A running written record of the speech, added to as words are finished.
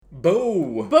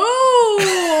Boo! Boo!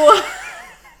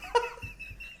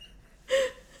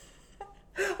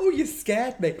 Oh, you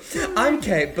scared me. I'm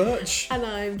Kate Butch. And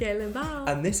I'm Galen Bow.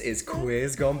 And this is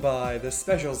Quiz Gone By, the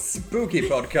special spooky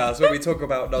podcast where we talk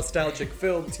about nostalgic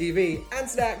film, TV, and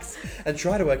snacks, and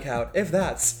try to work out if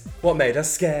that's what made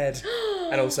us scared.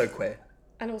 And also queer.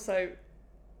 And also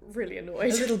really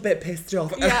annoyed. A little bit pissed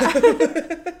off. Yeah.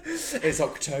 It's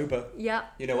October. Yeah.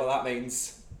 You know what that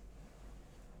means?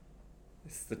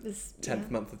 It's the 10th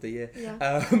month of the year.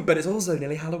 Yeah. But it's also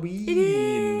nearly Halloween. It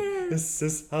is. This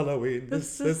is Halloween.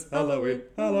 This is Halloween.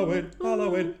 Halloween.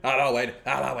 Halloween. Halloween.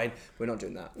 Halloween. We're not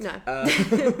doing that.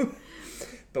 No.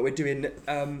 But we're doing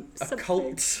a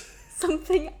cult.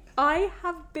 Something I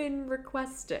have been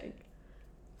requesting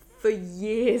for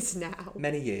years now.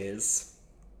 Many years.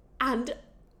 And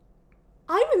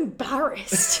I'm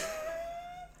embarrassed.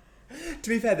 To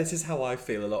be fair, this is how I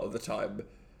feel a lot of the time.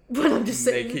 When I'm just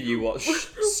sitting... Making you watch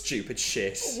stupid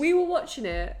shit. We were watching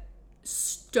it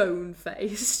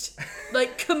stone-faced.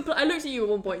 Like, I looked at you at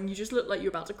one point and you just looked like you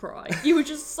were about to cry. You were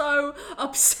just so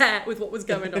upset with what was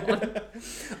going on.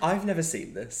 I've never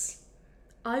seen this.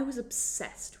 I was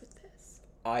obsessed with this.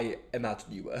 I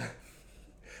imagine you were.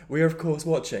 We are, of course,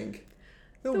 watching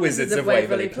The Wizards Wizards of of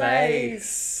Waverly Waverly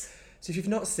Place. So if you've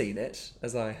not seen it,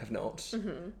 as I have not,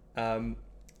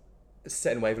 it's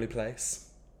set in Waverly Place.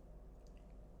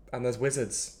 And there's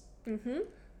wizards. Mm-hmm.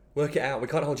 Work it out. We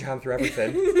can't hold your hand through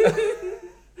everything.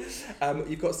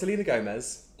 You've got Selena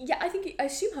Gomez. Yeah, I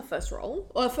assume her first role,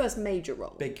 or her first major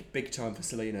role. Big time for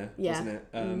Selena, Yeah. wasn't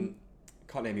it?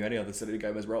 Can't name you any other Selena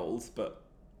Gomez roles, but...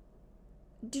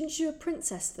 Didn't you do a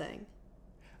princess thing?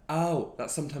 Oh, that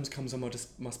sometimes comes on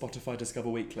my Spotify Discover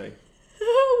Weekly.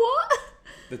 What?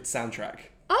 The soundtrack.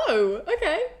 Oh,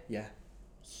 okay. Yeah.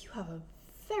 You have a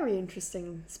very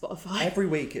interesting Spotify. Every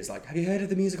week it's like, have you heard of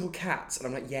the musical Cats? And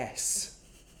I'm like, yes.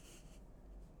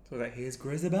 So like, here's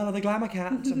Grisabella the Glamour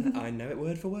Cat. And I know it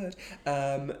word for word.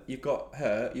 You've got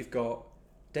her. You've got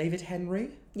David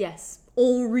Henry. Yes.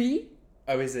 Henri.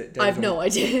 Oh, is it? David I have no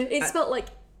idea. It's spelled like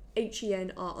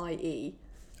Henrie.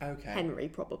 Okay. Henry,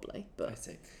 probably. I But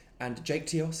see. And Jake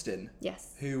T. Austin.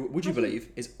 yes. Who, would you believe,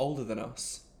 is older than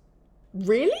us.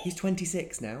 Really? He's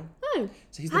 26 now. Oh.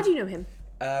 So he's How do you know him?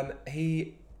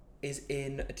 He is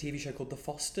in a TV show called The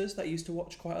Fosters that I used to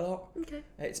watch quite a lot. Okay.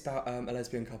 It's about a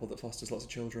lesbian couple that fosters lots of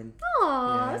children.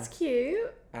 Aw, Yeah. that's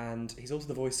cute. And he's also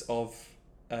the voice of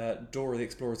Dora the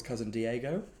Explorer's cousin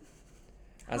Diego.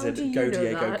 As How in, do you go know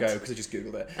Diego, that? go, because I just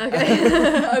googled it.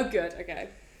 Okay. Oh, good. Okay.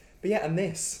 But yeah, and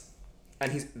this.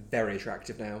 And he's very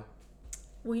attractive now.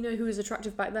 We know who was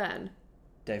attractive back then.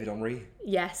 David Henry.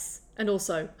 Yes. And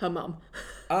also her mum.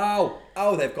 Oh,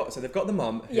 they've got the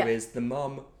mum, who Yeah. is the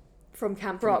mum From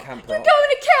Camp from Rock. Camp You're Rock. going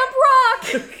to Camp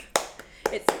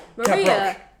Rock! It's Maria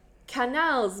Rock.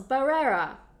 Canals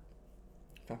Barrera,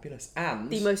 Fabulous. And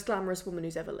the most glamorous woman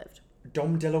who's ever lived.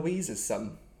 Dom DeLuise's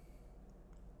son.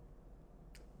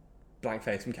 Blank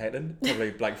face from Caitlin.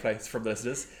 Probably blank face from the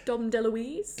listeners. Dom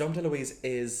DeLuise? Dom DeLuise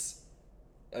is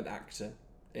an actor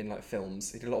in like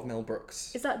films. He did a lot of Mel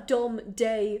Brooks. Is that Dom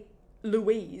De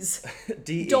Louise?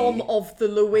 D-E. Dom of the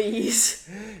Louise.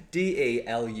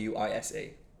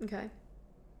 Deluise. Okay.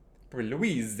 Probably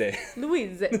Louise.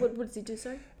 Louise. What does he do,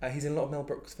 sorry? He's in a lot of Mel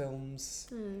Brooks films.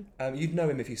 You'd know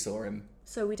him if you saw him.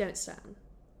 So we don't stand.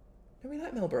 No, we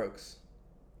like Mel Brooks.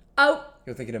 Oh,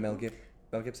 You're thinking of Mel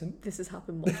Gibson? this has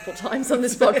happened multiple times on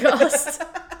this podcast.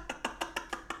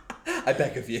 I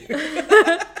beg of you.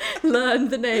 Learn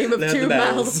the name of Learn two the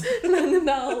Mels. Mels. Learn the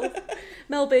Mel.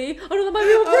 Mel B. Oh no, that might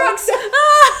be Mel Brooks.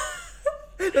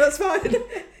 No, that's fine.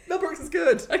 Mel Brooks is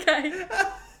good. Okay.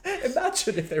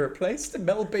 Imagine if they replaced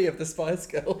Mel B of the Spice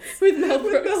Girls With Mel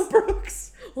Brooks. with Mel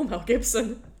Brooks. Or Mel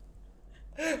Gibson.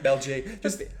 Mel G.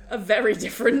 Just A very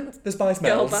different the Spice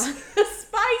girl Mels. band.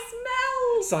 Spice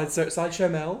Mel. Sideshow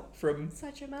Mel from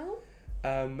Sideshow Mel.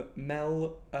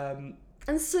 Mel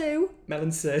And Sue. Mel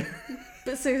and Sue.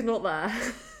 But Sue's not there.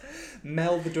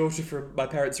 Mel, the daughter from My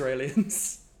Parents Are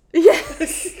Aliens.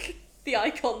 Yes. The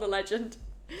icon, the legend.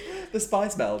 The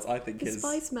Spice Mels, I think, The is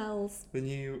Spice Mels. the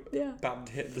new Yeah. band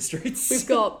hit in the streets. We've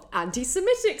got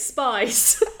anti-Semitic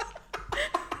Spice.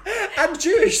 And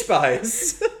Jewish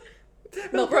Spice.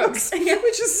 Mel Brooks.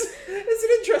 Which is an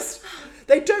interest.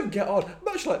 They don't get on.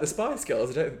 Much like the Spice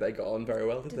Girls, I don't think they got on very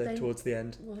well, did they, towards the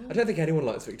end? Well. I don't think anyone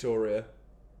likes Victoria.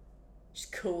 She's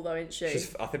cool though, isn't she?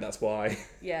 I think that's why.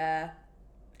 Yeah.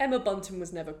 Emma Bunton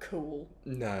was never cool.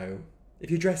 No. If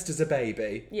you're dressed as a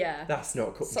baby, Yeah. that's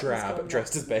not cool. Something's Drab, going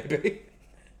dressed as baby.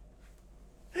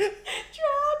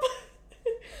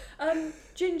 Drab.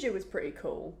 Ginger was pretty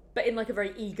cool, but in like a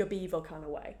very eager beaver kind of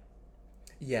way.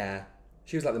 Yeah.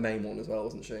 She was like the main one as well,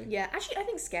 wasn't she? Yeah, actually, I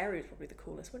think Scary was probably the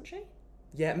coolest, wasn't she?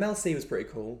 Yeah, Mel C was pretty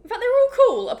cool. In fact, they were all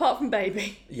cool, apart from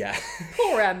Baby. Yeah.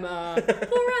 Poor Emma.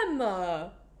 Poor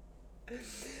Emma.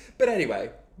 But anyway,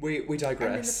 we Em in the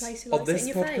digress. place who On likes it this in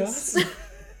your podcast, face.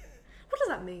 What does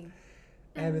that mean?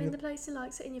 Em In the place who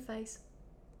likes it in your face.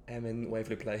 Em in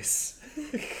Waverley Place.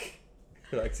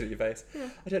 Who likes it in your face? Yeah.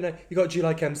 I don't know. You got Do You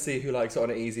Like MC who likes it on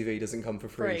an Easy V, doesn't come for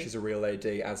free. Free. She's a real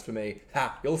lady. As for me,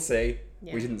 you'll see.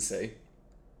 Yeah. We didn't see.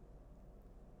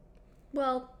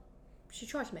 Well, she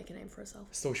tried to make a name for herself.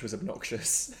 I thought she was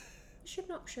obnoxious. Is she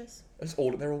obnoxious?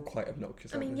 They're all quite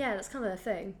obnoxious. I mean, aren't they? yeah, that's kind of their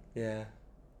thing. Yeah.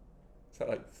 Is that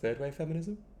like third wave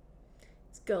feminism?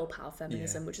 It's girl power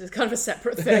feminism, Yeah. which is kind of a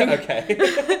separate thing. Okay.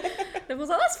 Everyone's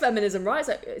like, that's feminism, right?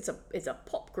 It's a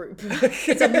pop group.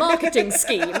 It's a marketing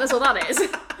scheme. That's what that is.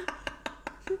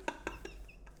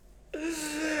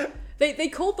 They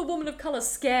called the woman of colour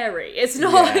Scary. It's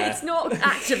not. Yeah. It's not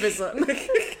activism.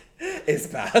 It's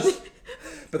bad.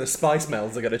 But the Spice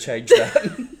Mels are going to change that.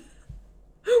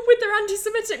 With their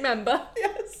anti-Semitic member.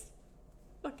 Yes.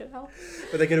 Fucking hell.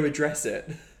 But they're going to address it.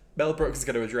 Mel Brooks is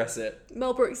going to address it.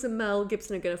 Mel Brooks and Mel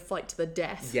Gibson are going to fight to the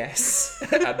death. Yes.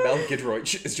 And Mel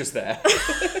Gidroich is just there.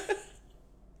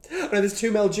 Oh no, there's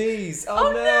 2 Mel Gs.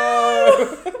 Oh,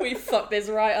 no! We fucked this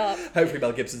right up. Hopefully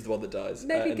Mel Gibson's the one that dies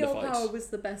Maybe in the girl fight. power was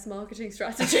the best marketing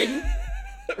strategy.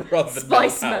 Rather than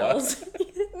Spice Mel Power. Mel's.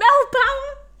 Mel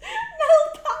Power!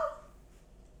 Mel Power!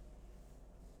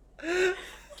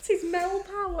 What is Mel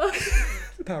Power?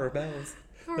 The power of Mels.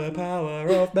 The power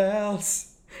of Mels.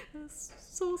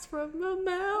 Source from a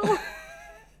Mel.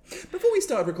 Before we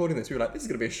started recording this, we were like, this is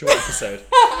going to be a short episode.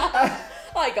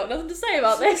 I got nothing to say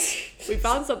about this. We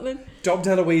found something. Dom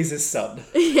DeLuise's son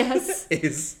Yes.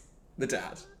 is the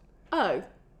dad. Oh.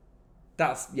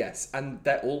 Yes. And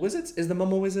they're all wizards? Is the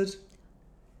mum a wizard?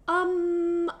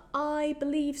 I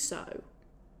believe so.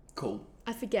 Cool.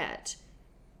 I forget.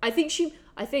 I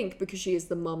think because she is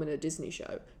the mum in a Disney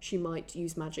show, she might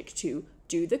use magic to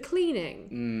do the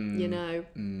cleaning. You know?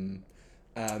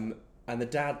 And the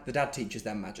dad teaches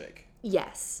them magic.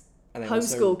 Yes. And they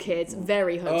Homeschool also- kids,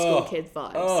 very homeschool kid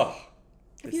vibes. Oh.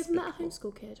 Have you ever met a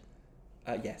homeschool kid?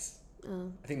 Yes.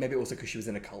 Oh. I think maybe also because she was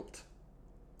in a cult.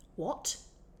 What?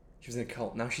 She was in a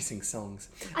cult. Now she sings songs.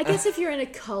 I guess if you're in a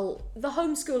cult, the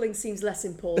homeschooling seems less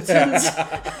important.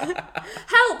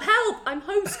 Help! I'm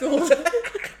homeschooled.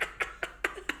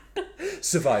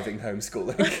 Surviving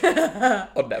homeschooling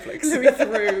on Netflix. Louis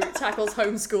Theroux tackles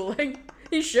homeschooling.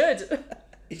 He should.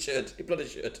 He should. He bloody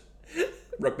should.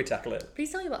 Rugby tackle it.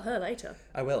 Please tell me about her later.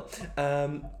 I will.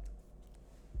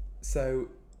 So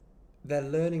they're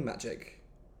learning magic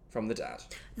from the dad.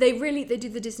 They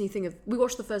did the Disney thing of, we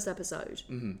watched the first episode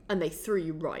and they threw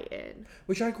you right in.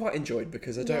 Which I quite enjoyed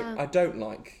because I don't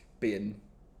like being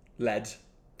led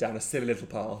down a silly little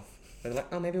path. They're like,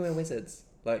 oh, maybe we're wizards.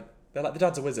 Like, they're like, the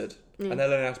dad's a wizard and they're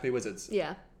learning how to be wizards.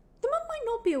 Yeah. The mum might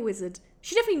not be a wizard.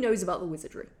 She definitely knows about the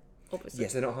wizardry, obviously.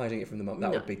 Yes, they're not hiding it from the mum.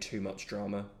 That No. would be too much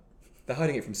drama. They're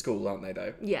hiding it from school, aren't they,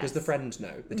 though? Yes. Does the friend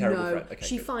know? The terrible No, friend? Okay,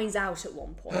 she good. finds out at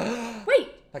one point. Wait,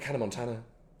 Like Hannah Montana.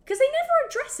 because they never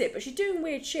address it, but she's doing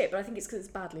weird shit, but I think it's because it's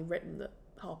badly written that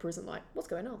Harper isn't like, what's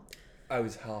going on? Oh,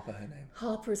 is Harper her name?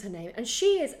 Harper is her name. And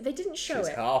she is, they didn't show She's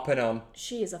it. harping on.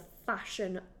 She is a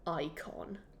fashion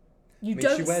icon. You I mean,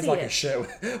 don't she wears see like it. a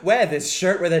shirt. Wear this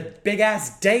shirt with a big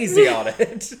ass daisy on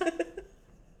it.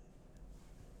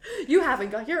 You haven't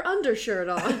got your undershirt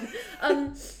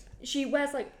on. She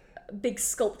wears like big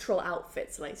sculptural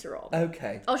outfits later on.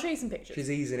 Okay. I'll show you some pictures.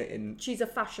 She's easing it in. She's a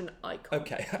fashion icon.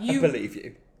 Okay, I You- believe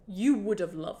you. You would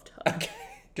have loved her. Okay.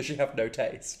 Does she have no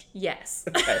taste? Yes.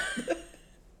 Okay.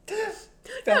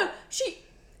 No, she...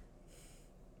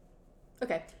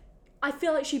 Okay. I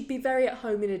feel like she'd be very at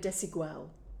home in a desigual.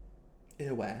 In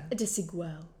a where? A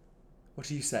desigual. What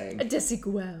are you saying? A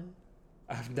desigual.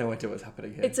 I have no idea what's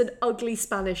happening here. It's an ugly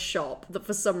Spanish shop that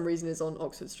for some reason is on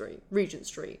Oxford Street. Regent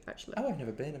Street, actually. Oh, I've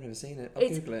never been. I've never seen it. I'll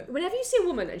Google it. Whenever you see a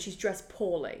woman and she's dressed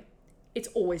poorly, it's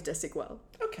always desigual.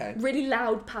 Okay. Really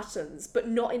loud patterns, but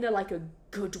not in a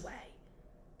good way.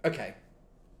 Okay.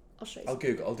 I'll show you. I'll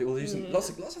Google. We'll do some lots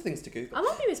of things to Google. I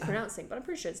might be mispronouncing, but I'm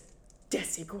pretty sure it's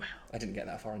desigual. I didn't get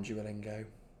that far in Duolingo.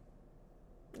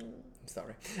 I'm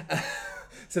sorry.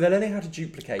 So they're learning how to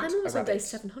duplicate I'm a almost on rabbit. day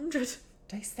 700.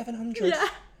 Day 700? Yeah.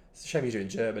 It's a shame you're doing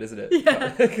German, isn't it? Yeah.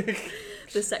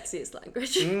 The sexiest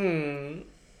language.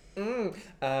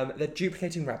 They're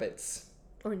duplicating rabbits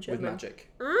Or in with German. magic.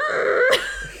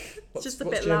 It's just a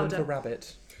what's bit German louder. for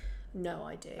rabbit? No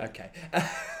idea. Okay.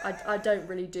 I don't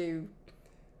really do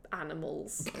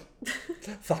animals.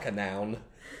 Fuck a noun.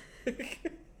 Kinda,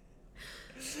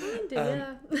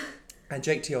 yeah. And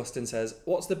Jake T. Austin says,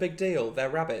 "What's the big deal? They're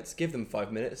rabbits. Give them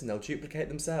 5 minutes and they'll duplicate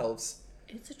themselves."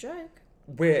 It's a joke.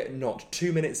 We're not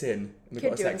 2 minutes in. And we've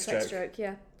got a doing sex joke. joke,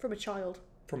 yeah. From a child.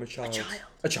 From a child.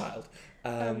 A child. A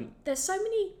child. There's so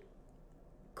many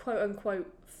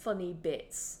quote-unquote funny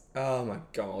bits. Oh my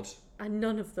god. And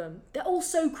none of them. They're all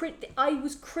so I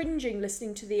was cringing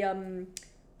listening to the,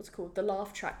 what's it called? The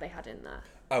laugh track they had in there.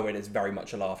 Oh, and it's very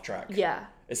much a laugh track. Yeah.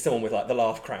 It's someone with, like, the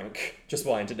laugh crank. Just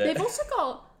winded it. They've also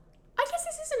got... I guess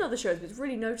this is another show, but it's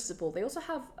really noticeable. They also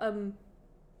have,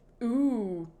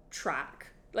 ooh track.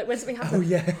 Like, when something happens... Oh,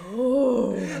 yeah.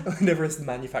 Oh. Whenever a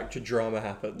manufactured drama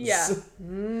happens. Yeah.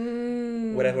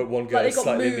 Whenever one girl is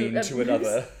slightly mean to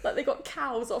another. Like, they got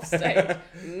cows off stage.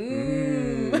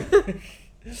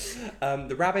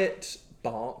 The rabbit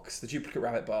barks. The duplicate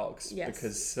rabbit barks. Yes.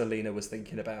 Because Selena was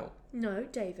thinking about... No,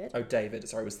 David. Oh, David,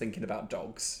 sorry, was thinking about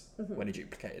dogs when he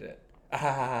duplicated it.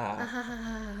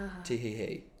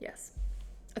 Tee-hee-hee. Yes.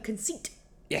 A conceit.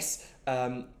 Yes.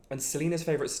 And Selena's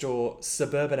favourite store,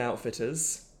 Suburban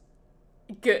Outfitters.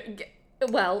 Good.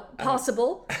 Well,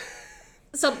 passable.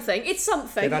 Something. It's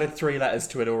something. They've added 3 letters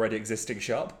to an already existing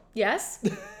shop. Yes. I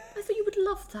thought you would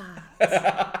love that.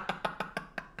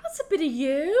 That's a bit of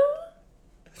you.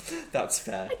 That's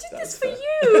fair. I did this for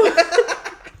you.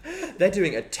 They're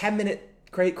doing a 10-minute,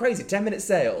 crazy 10-minute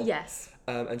sale. Yes.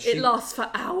 And it lasts for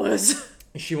hours.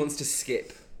 She wants to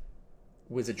skip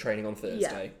wizard training on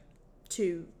Thursday.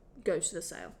 To go to the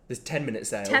sale. This 10-minute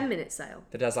sale. 10-minute sale.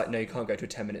 The dad's like, no, you can't go to a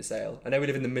 10-minute sale. I know we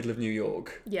live in the middle of New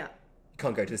York. Yeah. You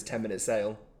can't go to this 10-minute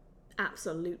sale.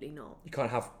 Absolutely not. You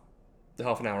can't have the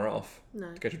half an hour off.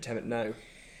 No. To go to a 10-minute... No.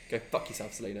 Go fuck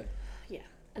yourself, Selena. Yeah.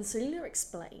 And Selena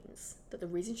explains that the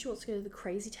reason she wants to go to the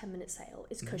crazy 10-minute sale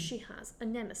is because she has a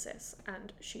nemesis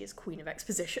and she is Queen of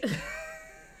Exposition.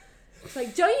 It's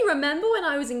like, don't you remember when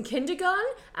I was in kindergarten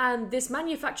and this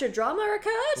manufactured drama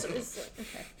occurred? It's like,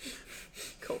 okay.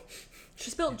 Cool. She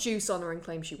spilled juice on her and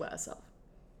claimed she wet herself.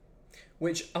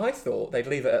 Which I thought they'd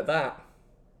leave it at that.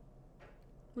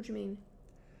 What do you mean?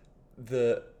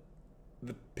 The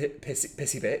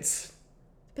pissy bits.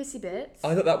 Pissy bits?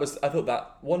 I thought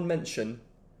that one mention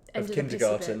of Ended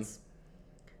kindergarten. Pissy bits.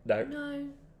 No. No.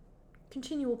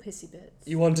 Continual pissy bits.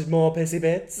 You wanted more pissy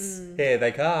bits? Here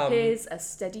they come. Here's a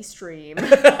steady stream. I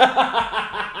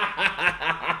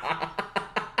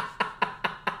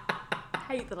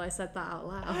hate that I said that out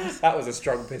loud. That was a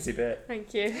strong pissy bit.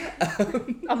 Thank you.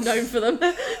 I'm known for them.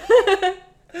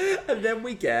 And then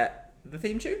we get the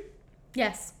theme tune,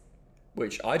 Yes.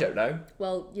 which I don't know.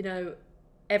 Well,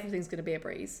 everything's going to be a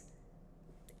breeze.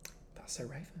 That's so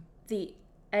Raven. The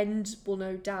end will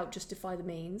no doubt justify the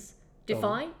means.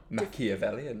 Defy?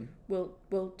 Machiavellian. Will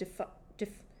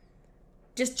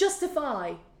just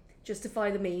justify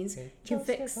the means. Can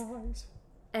fix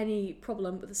any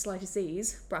problem with the slightest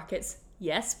ease. Brackets.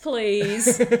 Yes,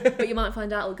 please. But you might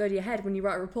find out it'll go to your head when you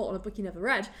write a report on a book you never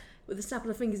read. With a snap of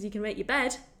the fingers, you can make your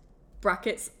bed.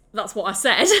 Brackets. That's what I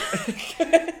said.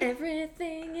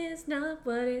 Everything is not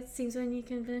what it seems when you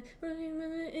can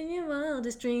in your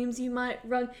wildest dreams. You might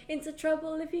run into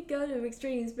trouble if you go to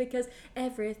extremes because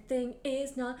everything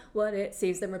is not what it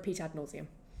seems. Then repeat ad nauseum.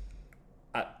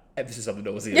 Emphasis on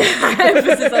the nausea.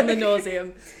 Emphasis on the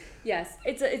nauseum. Yes,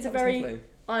 it's a very. Lovely.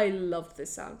 I loved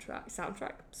this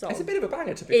soundtrack song. It's a bit of a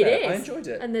banger, to be fair. It is. I enjoyed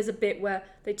it. And there's a bit where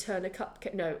they turn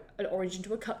an orange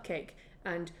into a cupcake,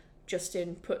 and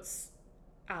Justin puts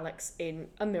Alex in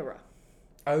a mirror.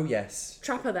 Oh, yes.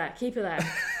 Trap her there. Keep her there.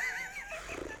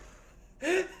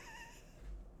 I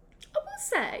will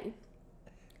say,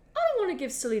 I don't want to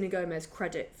give Selena Gomez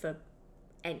credit for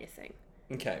anything.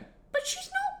 Okay. But she's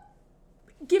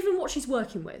not, given what she's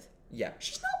working with, Yeah.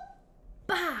 she's not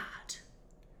bad.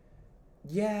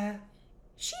 Yeah.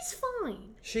 She's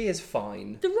fine. She is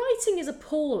fine. The writing is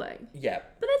appalling. Yeah.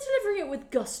 But they're delivering it with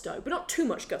gusto, but not too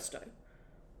much gusto.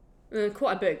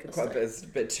 Quite a bit gusto. Quite a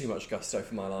bit too much gusto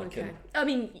for my liking. Okay. I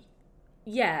mean,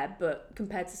 yeah, but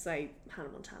compared to, say, Hannah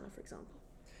Montana, for example.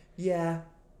 Yeah.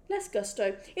 Less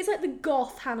gusto. It's like the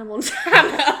goth Hannah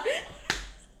Montana.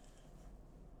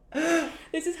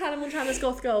 This is Hannah Montana's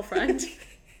goth girlfriend.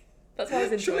 That's why I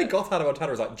was into Surely it. goth Hannah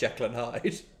Montana is like Jekyll and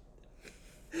Hyde.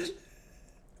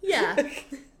 Yeah.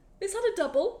 This had a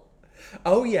double.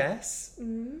 Oh, yes.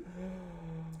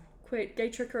 Quit gay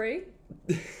trickery.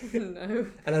 No.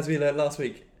 And as we learned last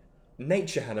week,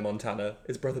 nature Hannah Montana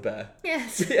is Brother Bear.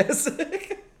 Yes. Yes.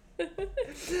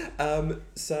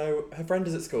 So her friend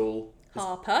is at school.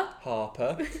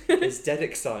 Harper. Is dead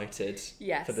excited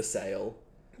Yes. for the sale.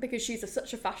 Because she's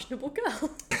such a fashionable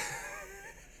girl.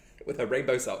 With her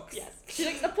rainbow socks. Yes. She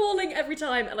looks appalling every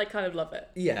time, and I kind of love it.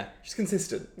 Yeah, she's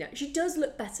consistent. Yeah, she does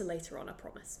look better later on, I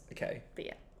promise. Okay. But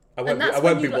yeah. I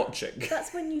won't be watching.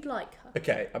 That's when you'd like her.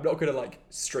 Okay, I'm not gonna like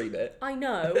stream it. I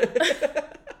know.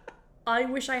 I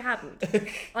wish I hadn't.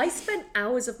 I spent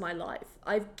hours of my life.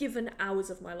 I've given hours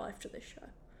of my life to this show.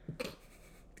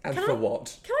 And for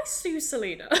what? Can I sue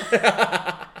Selena?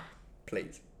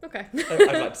 Please. Okay. I'd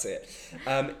like to see it.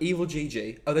 Evil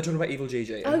Gigi. Oh, they're talking about Evil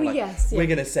Gigi. And yes. We're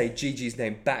gonna say Gigi's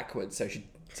name backwards,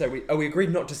 we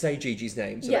agreed not to say Gigi's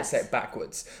name, so let's say it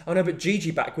backwards. Oh no, but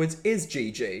Gigi backwards is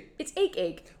Gigi. It's Ig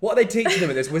Ig. What are they teaching them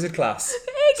in this wizard class?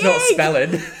 It's Ig not Ig.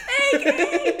 spelling. Ig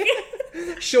Ig.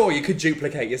 Sure, you could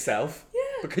duplicate yourself. Yeah.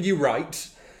 But could you write?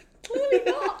 Clearly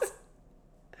not.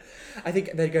 I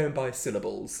think they're going by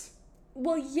syllables.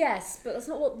 Well, yes, but that's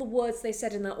not what the words they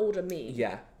said in that order mean.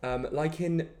 Yeah. Like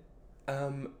in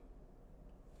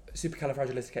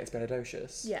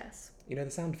Supercalifragilisticexpialidocious. Yes. You know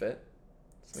the sound of it?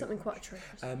 Something quite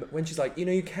atrocious. When she's like,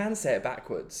 you can say it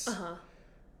backwards.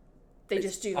 They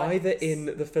just do either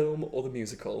in the film or the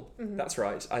musical. Mm-hmm. That's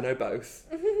right. I know both.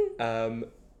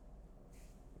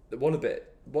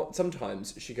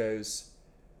 Sometimes she goes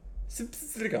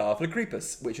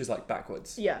Creepus, which is like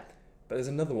backwards. Yeah. But there's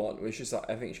another one which is like,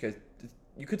 I think she goes,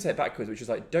 you could say it backwards, which is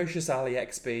like Docious Ali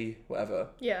XB whatever.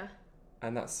 Yeah.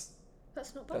 And that's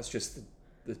not bad. That's just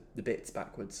the bits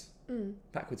backwards.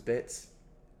 Backwards bits.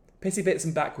 Pissy bits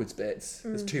and backwards bits.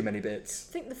 There's too many bits.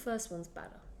 I think the first one's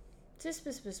better.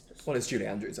 Well, it's Julie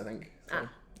Andrews, I think. So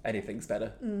anything's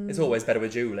better. It's always better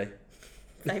with Julie.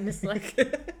 Famously.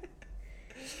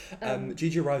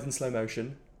 Gigi arrives in slow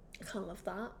motion. I kind of love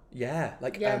that. Yeah,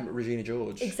 Regina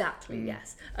George. Exactly,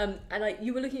 yes. And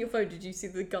you were looking at your phone, did you see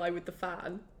the guy with the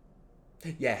fan?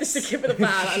 Yes. The kid with the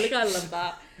fan. I love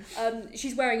that.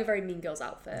 She's wearing a very Mean Girls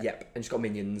outfit. Yep, and she's got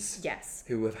minions. Yes.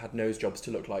 Who have had nose jobs to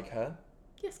look like her.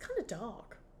 Yeah, it's kind of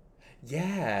dark.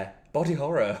 Yeah, body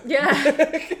horror.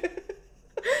 Yeah.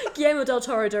 Guillermo del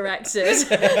Toro directed.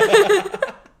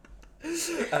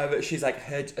 She's like,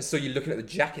 I saw you looking at the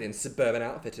jacket in Suburban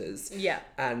Outfitters. Yeah.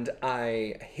 And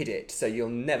I hid it, so you'll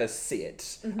never see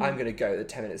it. I'm going to go at the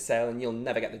 10-minute sale and you'll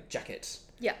never get the jacket.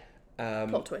 Yeah.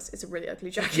 Plot twist, it's a really ugly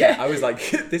jacket. Yeah, I was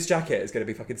like, this jacket is going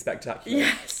to be fucking spectacular.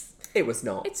 Yes. It was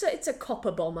not. It's a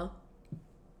copper bomber.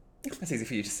 That's easy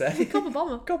for you to say. Copper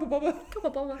bomber. Copper bomber. Copper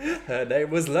bomber. Her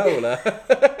name was Lola.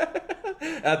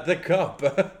 At the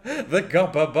copper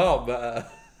bomber.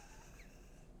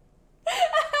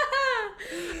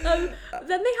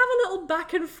 Then they have a little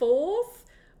back and forth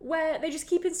where they just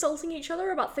keep insulting each other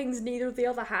about things neither of the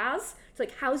other has. It's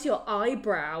like, how's your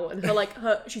eyebrow? And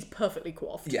she's perfectly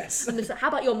coiffed. Yes. And it's like, how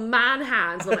about your man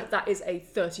hands? And I'm like, that is a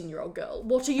 13-year-old girl.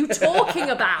 What are you talking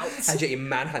about? How'd you get your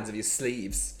man hands of your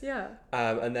sleeves? Yeah.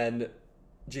 And then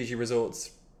Gigi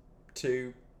resorts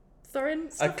to Throwing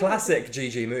a classic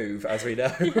Gigi move, as we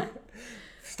know. Yeah.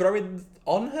 Throwing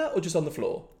on her or just on the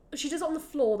floor? She does it on the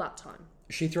floor that time.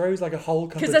 She throws like a whole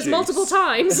cup of juice. Because there's multiple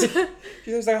times. She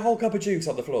throws like a whole cup of juice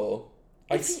on the floor.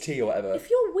 Iced tea or whatever. If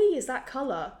your wee is that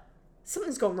colour,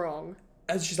 something's gone wrong.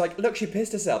 And she's like, look, she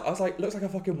pissed herself. I was like, looks like her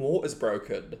fucking water's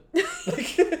broken.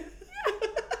 Like,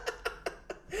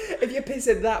 if you're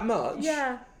pissing that much.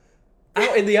 Yeah.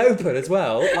 Out in the open as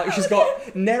well. Like, she's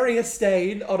got nary a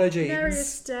stain on her jeans. Nary a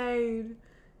stain.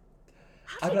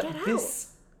 How did it get out?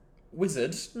 This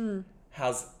wizard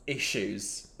has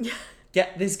issues.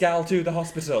 Get this gal to the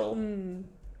hospital. And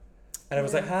I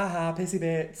was like, ha ha, pissy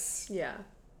bits. Yeah.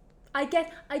 I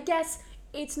guess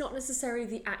it's not necessarily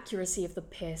the accuracy of the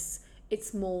piss.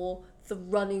 It's more the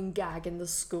running gag in the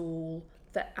school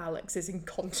that Alex is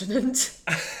incontinent.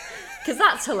 Because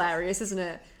that's hilarious, isn't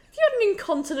it? If you had an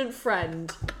incontinent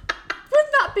friend,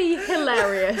 wouldn't that be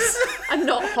hilarious and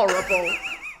not horrible?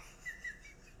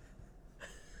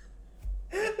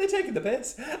 They're taking the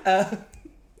piss.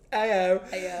 Ayo.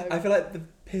 I feel like the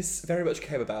piss very much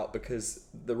came about because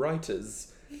the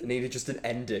writers needed just an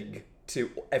ending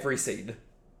to every scene.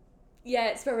 Yeah,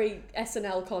 it's very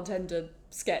SNL content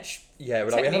sketch. Yeah,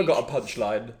 but we haven't got a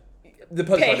punchline. The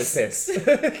punchline is piss.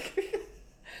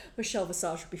 Michelle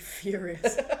Visage would be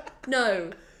furious.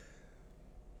 No.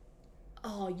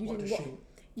 Oh, you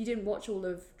didn't watch all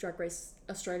of Drag Race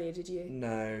Australia, did you?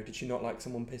 No. Did she not like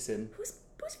someone pissing? Was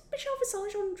Michelle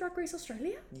Visage on Drag Race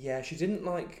Australia? Yeah, she didn't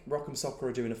like Rock'em Socker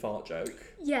or doing a fart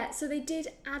joke. Yeah, so they did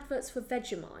adverts for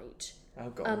Vegemite. Oh,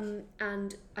 God.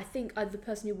 And I think the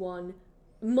person who won,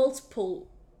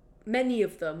 many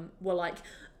of them were like,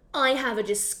 I have a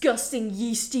disgusting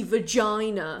yeasty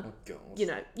vagina. Oh, God.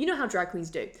 You know how drag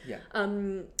queens do. Yeah.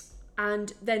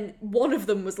 And then one of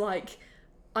them was like,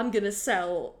 I'm going to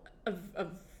sell a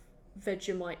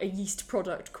Vegemite, a yeast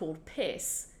product called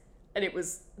piss. And it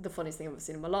was the funniest thing I've ever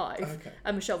seen in my life. Okay.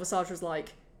 And Michelle Visage was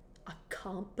like, I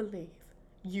can't believe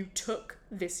you took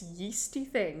this yeasty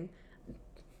thing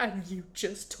and you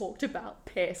just talked about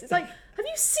piss. It's like, have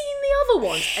you seen the other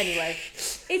ones? Anyway,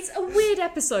 it's a weird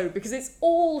episode because it's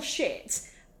all shit.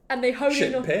 And they hone Shit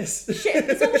in and on... piss. Shit,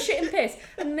 it's all shit and piss.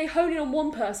 And they hone in on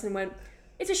one person and went,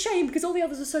 it's a shame because all the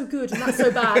others are so good and that's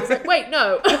so bad. It's like, wait,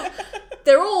 no.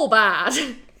 They're all bad.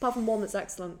 Apart from one that's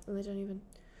excellent. And they don't even...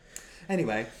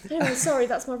 Anyway, sorry,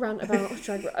 that's my rant about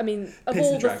Drag Race. I mean, of Piss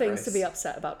all and the Drag things Race. to be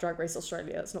upset about Drag Race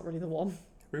Australia, it's not really the one.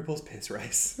 RuPaul's Piss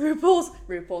Race.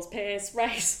 RuPaul's Piss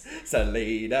Race.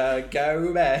 Selena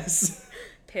Gomez.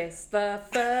 Piss the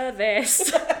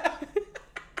furthest.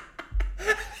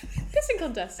 Pissing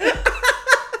contest. Is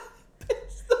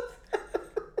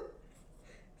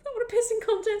that what a pissing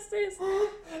contest is?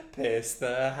 Piss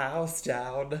the house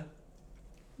down.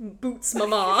 Boots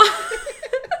Mama.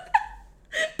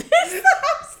 Piss the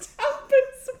house down,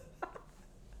 Boots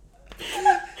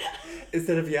Mama.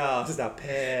 Instead of yas, it's now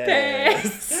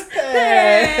piss.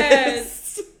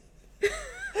 Piss.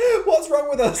 What's wrong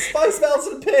with us? Spice smells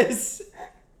and piss.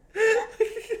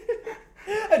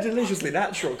 A deliciously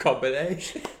natural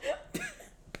combination.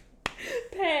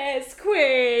 Piss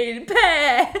Queen.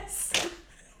 Piss.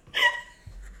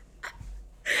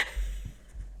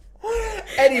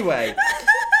 Anyway,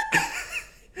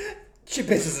 she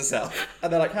pisses herself,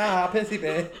 and they're like, "Ha, pissy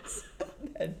piss."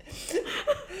 And then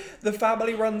the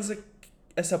family runs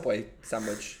a Subway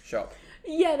sandwich shop.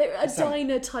 Yeah, they're a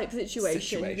diner type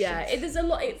situation. Yeah, Situation. there's a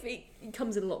lot. It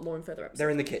comes in a lot more in further episodes. They're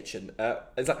in the kitchen.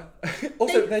 It's like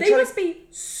also They trying must be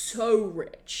so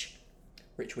rich.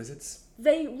 rich wizards.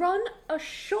 They run a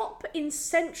shop in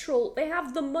Central. They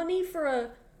have the money for a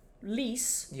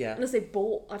lease. Yeah. Unless they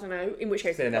bought, I don't know, in which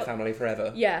case... Been in their family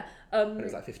forever. Yeah. And it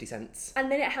was like 50 cents.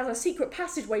 And then it has a secret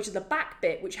passageway to the back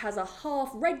bit, which has a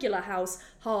half regular house,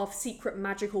 half secret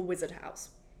magical wizard house.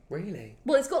 Really?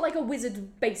 Well, it's got like a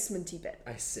wizard basement-y bit.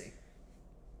 I see.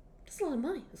 That's a lot of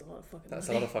money. That's a lot of fucking That's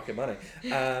money. a lot of fucking money.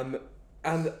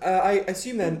 And I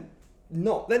assume they're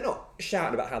not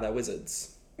shouting about how they're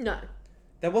wizards. No.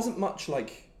 There wasn't much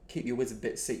like keep your wizard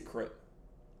bit secret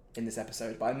in this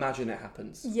episode, but I imagine it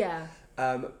happens. Yeah.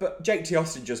 But Jake T.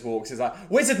 Austin just walks. He's like,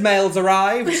 "Wizard mail's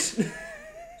arrived."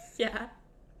 Yeah.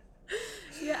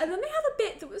 Yeah, and then they have a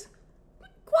bit that was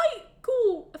quite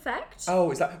cool effect.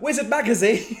 Oh, it's like Wizard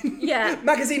Magazine. Yeah.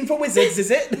 Magazine for wizards, is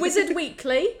it? Wizard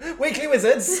Weekly. Weekly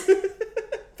Wizards.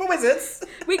 For wizards.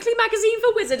 Weekly magazine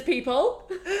for wizard people.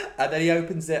 And then he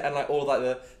opens it and like all like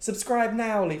the subscribe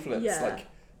now leaflets Yeah. like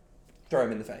throw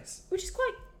him in the face. Which is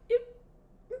quite...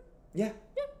 Yeah.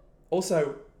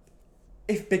 Also,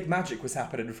 if big magic was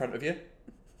happening in front of you,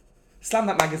 slam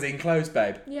that magazine closed,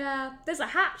 babe. Yeah, there's a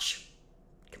hatch.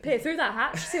 You can peer through that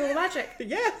hatch, see all the magic.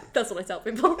 Yeah. That's what I tell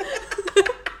people. Do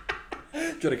you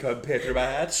want to come and peer through my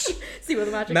hatch? See where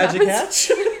the magic Magic happens.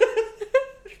 hatch.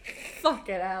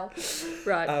 Fucking hell.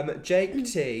 Right. Jake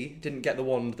T didn't get the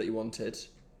wand that he wanted.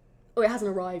 Oh, it hasn't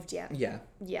arrived yet. Yeah.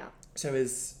 Yeah. So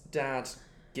his dad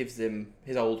gives him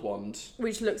his old wand.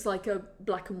 Which looks like a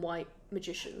black and white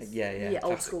magician's. Yeah.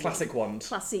 Old school classic wand.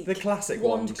 Classic. The classic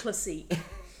Wand wand. classique.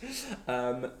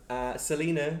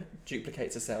 Selena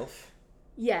duplicates herself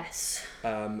Yes.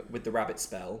 with the rabbit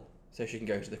spell, so she can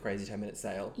go to the crazy 10-minute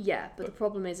sale. Yeah, but the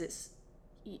problem is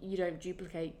you don't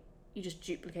duplicate, you just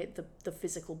duplicate the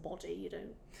physical body, you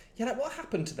don't... Yeah, like what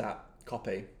happened to that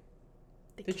copy?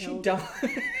 Did she killed- die?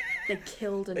 They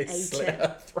killed and They ate slit it.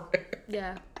 her throat.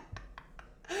 Yeah.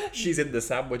 She's in the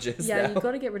sandwiches Yeah, now. you've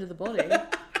got to get rid of the body.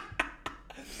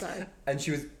 So, And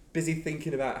she was busy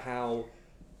thinking about how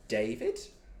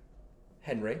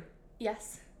Henry,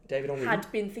 yes. Henry,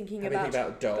 Had been thinking Had been about, thinking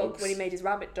about dogs. when he made his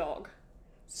rabbit dog.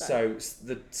 so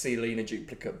the Selena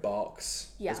duplicate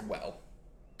barks Yeah. as well.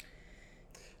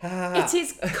 Ah. It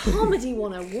is Comedy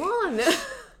 101.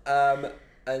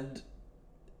 And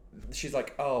she's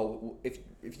like, "Oh, if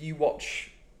you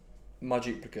watch my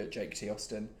duplicate, Jake T.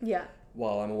 Austin, Yeah.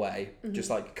 while I'm away, just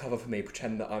like cover for me,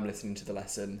 pretend that I'm listening to the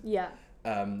lesson, Yeah.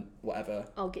 whatever.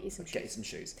 I'll get you some Get you shoes. some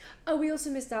shoes." Oh, we also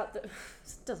missed out that... It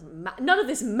doesn't matter. None of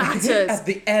this matters. At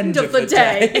the end of the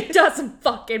day. day. It doesn't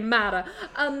fucking matter.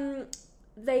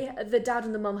 The dad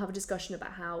and the mum have a discussion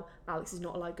about how Alex is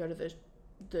not allowed to go to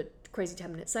the crazy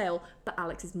 10-minute sale, but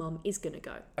Alex's mum is going to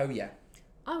go. Oh yeah.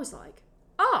 I was like,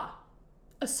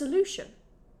 a solution.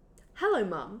 Hello,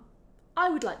 mum. I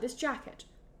would like this jacket.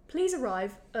 Please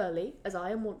arrive early, as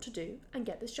I am wont to do, and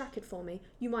get this jacket for me.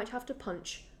 You might have to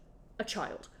punch a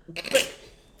child. But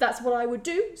that's what I would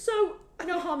do, so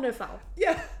no harm, no foul.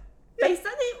 Yeah. Based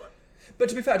on it. But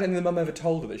to be fair, I don't think the mum ever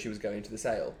told her that she was going to the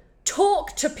sale.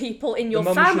 Talk to people in your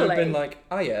the mum family. should have been like,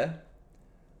 "Oh yeah,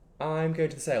 I'm going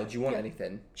to the sale. Do you want Yeah.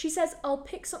 anything?" She says, I'll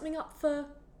pick something up for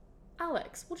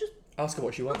Alex, we'll just Ask her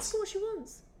what she ask wants. her what she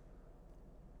wants.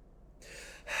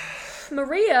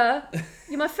 Maria,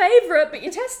 you're my favourite, but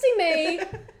you're testing me.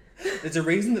 There's a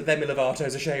reason that Demi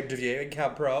Lovato's ashamed of you in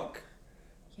Camp Rock.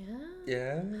 Yeah.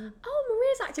 Yeah. Oh,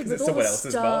 Maria's acted 'Cause with it's all the someone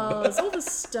else's mum. stars. All the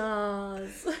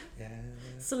stars. Yeah.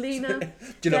 Selena.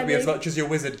 Do you love me as Demi. much as your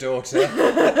wizard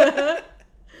daughter?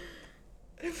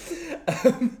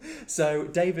 So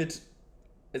David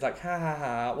is like, ha ha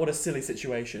ha, what a silly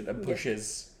situation, and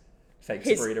pushes fake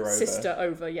His Sabrina over. sister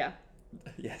over, yeah.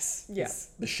 Yes. Yeah.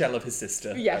 The shell of his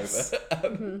sister Yes.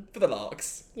 over. For the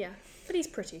larks. Yeah. But he's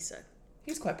pretty, so.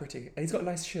 He's quite pretty, and he's got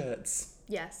nice shirts.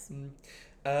 Yes.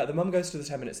 The mum goes to the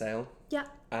 10-minute sale, Yeah.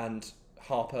 and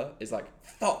Harper is like,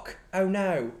 fuck, oh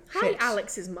no, Hi, shit.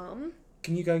 Alex's mum,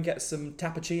 Can you go and get some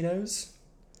tappuccinos?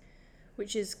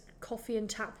 which is coffee and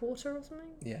tap water or something.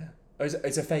 Yeah. Oh,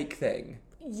 it's a fake thing.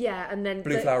 Yeah, and then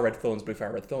Blue flower, red thorns, blue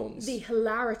flower, red thorns. the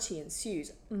hilarity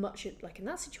ensues, much like in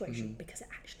that situation, because it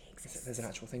actually exists. There's an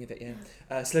actual thing of it,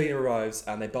 yeah. Selena arrives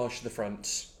and they barge to the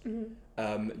front.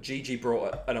 Gigi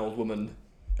brought an old woman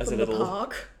as From a the little...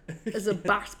 park, as a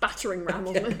battering ram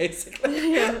on Yeah, them.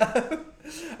 basically. Yeah.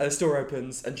 And the store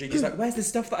opens and Gigi's like, where's the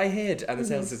stuff that I hid? And the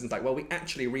sales assistant's like, well, we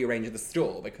actually rearranged the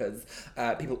store because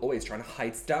people are always trying to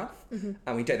hide stuff.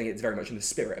 And we don't think it's very much in the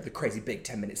spirit of the crazy big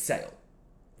 10-minute sale.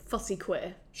 Fussy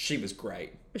queer. She was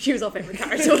great. She was our favourite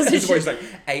character, wasn't She's always she? like,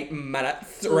 8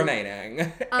 minutes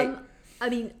remaining. I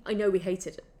mean, I know we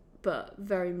hated it, but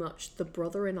very much the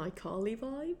brother in iCarly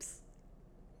vibes.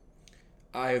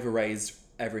 I overraised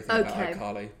everything about Okay.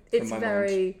 iCarly from It's my mind.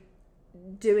 very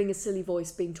doing a silly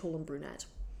voice, being tall and brunette.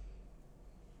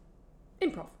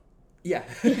 Improv. Yeah.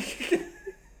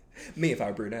 Me if I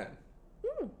were brunette.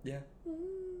 Yeah.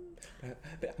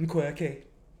 But I'm quirky.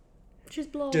 She's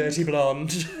blonde. Dirty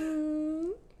blonde.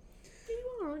 You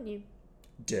are, aren't you?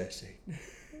 Dirty.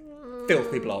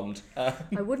 Filthy blonde.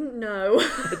 I wouldn't know.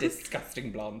 A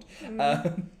disgusting blonde.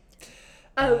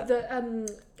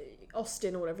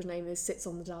 Austin or whatever his name is sits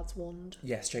on the dad's wand.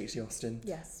 Yes, Jake C. Austin.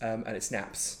 Yes. And it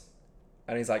snaps.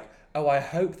 And he's like, oh, I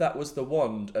hope that was the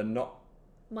wand and not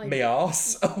My me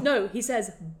arse. Oh. No, he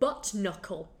says butt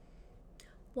knuckle.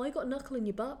 Why you got a knuckle in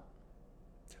your butt?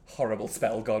 Horrible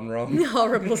spell gone wrong.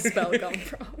 Horrible spell gone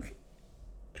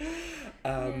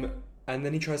wrong. And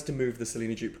then he tries to move the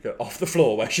Selena duplicate off the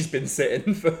floor where she's been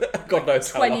sitting for God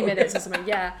knows how 20 long. minutes or something,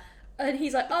 yeah. And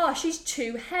he's like, oh, she's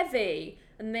too heavy.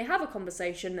 And they have a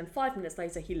conversation, and 5 minutes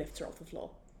later, he lifts her off the floor.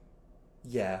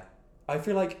 Yeah. I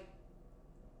feel like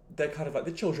they're kind of like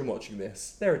the children watching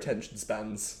this. Their attention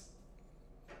spans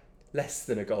less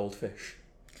than a goldfish.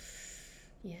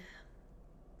 Yeah.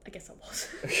 I guess I was.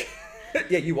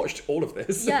 Yeah, you watched all of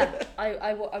this. Yeah,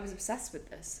 I was obsessed with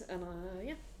this. And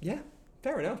yeah. Yeah,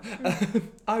 fair enough.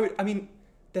 I mean,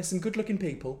 there's some good-looking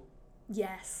people,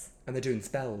 Yes. and they're doing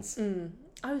spells.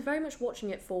 I was very much watching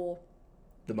it for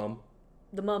The mum.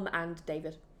 the mum and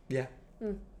David. Yeah.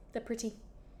 They're pretty.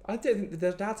 I don't think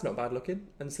their dad's not bad looking,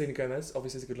 and Selena Gomez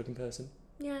obviously is a good-looking person.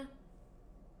 Yeah.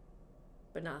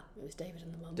 But nah, it was David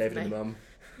and the mum. David for and me. the mum.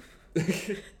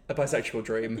 A bisexual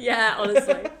dream. Yeah,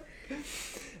 honestly.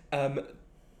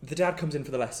 The dad comes in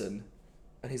for the lesson,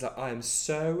 and he's like, I am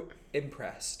so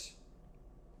impressed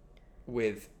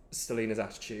with Selena's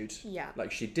attitude. Yeah.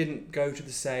 Like, she didn't go to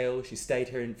the sale, she stayed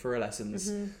here for her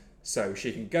lessons, so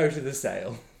she can go to the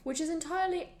sale. Which is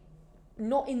entirely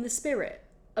not in the spirit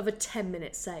of a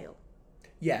 10-minute sale.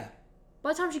 Yeah.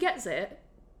 By the time she gets there,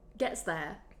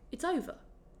 it's over.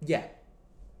 Yeah.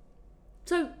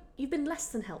 So, you've been less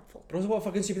than helpful. But also, what a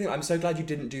fucking stupid thing. I'm so glad you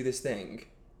didn't do this thing.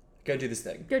 Go do this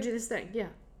thing. Go do this thing, yeah.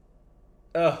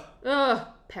 Ugh. Ugh,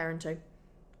 parenting.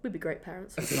 We'd be great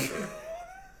parents. We'd love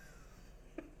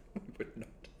it. Would not.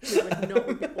 We would not,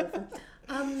 we'd be awful.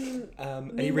 And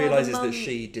he Meanwhile, realises the that mum-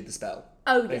 she did the spell.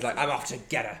 Oh, And yes. he's like, I'm off to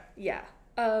get her. Yeah.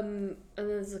 And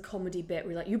there's a comedy bit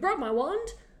where you're like, you broke my wand,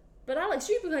 but Alex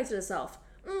duplicated herself.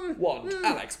 Wand,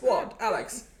 Alex, wand,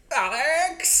 Alex,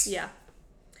 Alex! Yeah.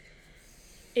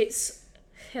 It's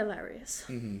hilarious.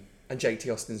 And Jake T.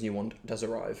 Austin's new wand does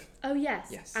arrive. Oh, yes.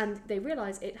 Yes. And they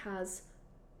realise it has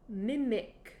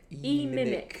mimic.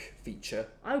 E-mimic feature.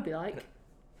 I would be like,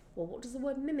 well, what does the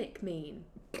word mimic mean?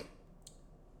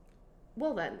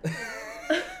 Well then,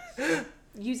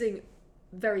 using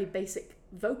very basic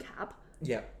vocab,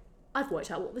 Yeah. I've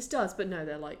worked out what this does, but no,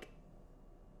 they're like,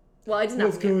 well, I didn't have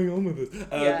What's going on with this?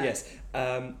 Yeah. Yes.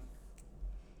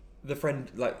 The friend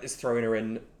is throwing her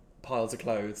in piles of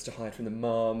clothes to hide from the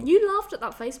mum. You laughed at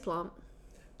that faceplant.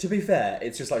 To be fair,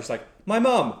 it's just like she's like, my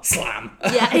mum, slam.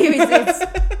 Yeah, it's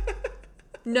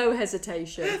no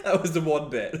hesitation. That was the one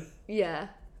bit. Yeah.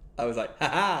 I was like,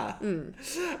 ha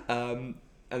ha.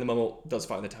 And the mum does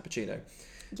fight in the Tappuccino,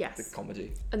 the Yes.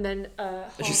 comedy. And then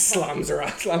And she slams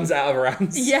out of her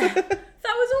hands. Yeah.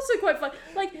 That was also quite fun.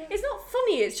 Like, it's not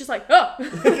funny, it's just like, oh!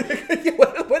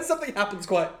 When something happens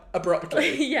quite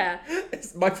abruptly. Yeah.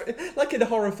 It's like in a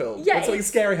horror film. Yeah, when something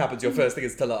scary happens, your first thing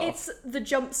is to laugh. It's the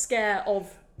jump scare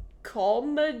of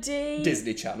comedy.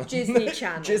 Disney Channel. Disney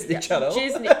Channel. Disney Yeah. Channel.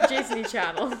 Disney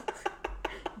Channel.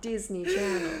 Disney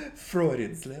Channel.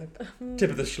 Freudian slip. Tip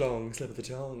of the schlong, slip of the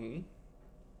tongue.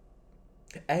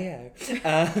 Ayo.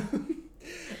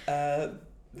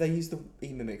 They use the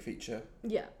e-mimic feature.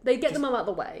 Yeah. They get the mum out of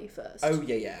the way first. Oh,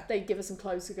 yeah. They give her some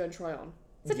clothes to go and try on.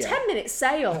 It's a Yeah. 10-minute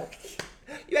sale.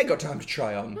 You ain't got time to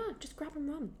try on. No, just grab and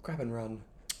run. Grab and run.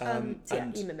 So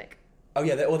yeah, e-mimic. Oh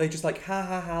yeah, or they just like, ha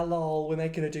ha ha lol, we're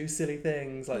making her do silly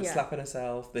things, like Yeah. slapping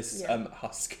herself. This Yeah.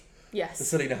 Husk. Yes. The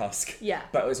Selena Husk. Yeah.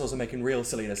 But it's also making real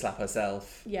Selena slap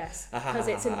herself. Yes. Ah, ha, Because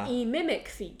ha, it's ha. an e-mimic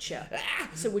feature.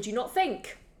 So would you not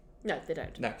think? No, they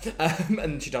don't. No.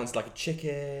 And she dances like a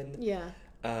chicken. Yeah.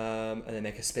 And they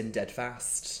make her spin dead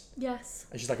fast. Yes.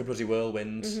 And she's like a bloody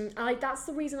whirlwind. That's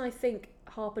the reason I think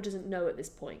Harper doesn't know at this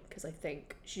point, because I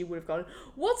think she would have gone,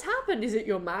 what's happened? Is it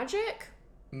your magic?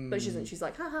 But she doesn't. She's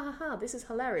like, ha ha ha ha, this is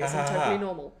hilarious Ha, and ha, ha. totally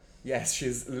normal. Yes,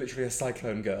 she's literally a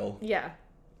cyclone girl. Yeah.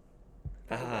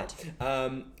 Ha, Very ha.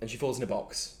 And she falls in a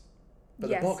box. But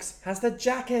Yes. the box has the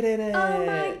jacket in it. Oh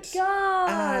my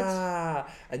god!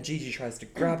 And Gigi tries to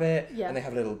grab it, Yeah. and they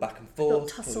have a little back and forth. Little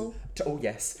tussle. Oh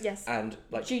yes. Yes. And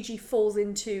like Gigi falls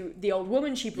into the old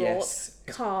woman she brought, Yes.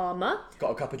 Karma,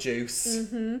 got a cup of juice.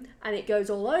 and it goes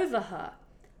all over her.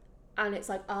 And it's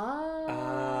like,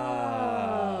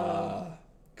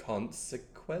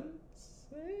 Consequences.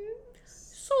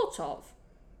 sort of.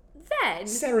 Then,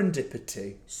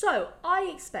 Serendipity. so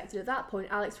I expected at that point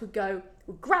Alex would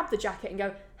grab the jacket and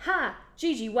go, ha,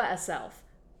 Gigi wet herself.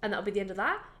 And that would be the end of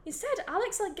that. Instead,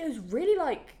 Alex like goes really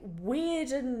like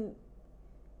weird and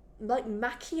like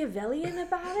Machiavellian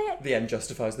about it. The end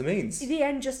justifies the means. The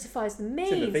end justifies the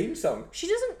means. It's in the theme song. She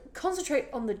doesn't concentrate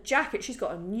on the jacket. She's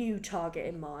got a new target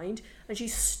in mind. And she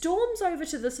storms over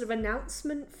to the sort of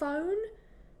announcement phone.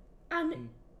 And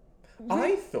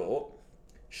I thought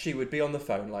she would be on the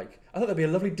phone like, I thought there'd be a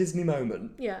lovely Disney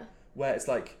moment yeah, where it's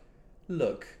like,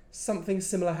 look, something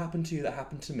similar happened to you that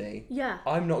happened to me. yeah.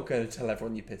 I'm not going to tell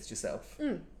everyone you pissed yourself.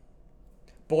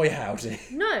 Boy, howdy.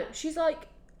 No, she's like,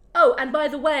 oh, and by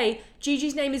the way,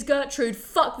 Gigi's name is Gertrude.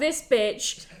 Fuck this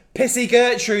bitch. Pissy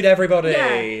Gertrude, everybody!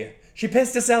 Yeah. She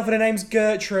pissed herself and her name's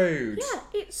Gertrude. Yeah,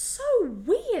 it's so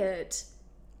weird.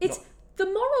 It's the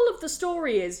moral of the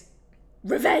story is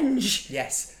revenge.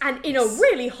 Yes. And in a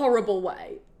really horrible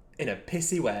way. In a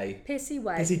pissy way. Pissy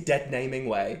way. Pissy dead naming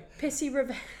way. Pissy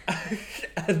revenge.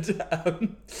 And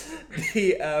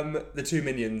the two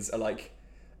minions are like,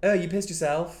 oh, you pissed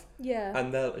yourself? Yeah.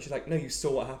 And she's like, no, you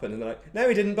saw what happened. And they're like, no,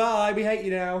 we didn't, bye, we hate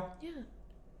you now. Yeah.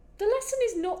 The lesson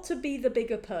is not to be the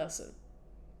bigger person.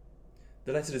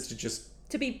 The lesson is to just...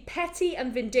 To be petty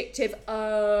and vindictive.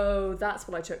 Oh, that's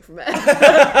what I took from it.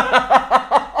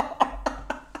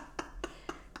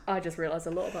 I just realised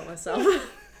a lot about myself.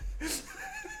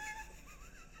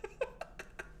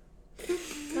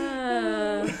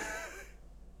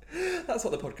 That's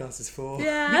what the podcast is for.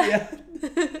 Yeah.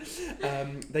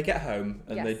 They get home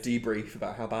and they Yes. debrief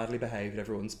about how badly behaved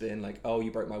everyone's been. Like, oh,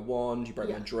 you broke my wand, you broke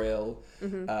my Yeah. drill.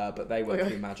 But they work Okay.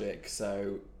 through magic,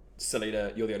 so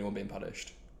Selena, you're the only one being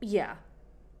punished. Yeah.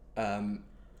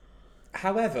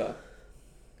 However,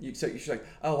 so she's like,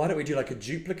 oh, why don't we do like a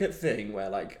duplicate thing where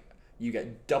like you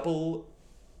get double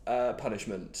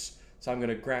punishment. So I'm going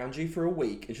to ground you for a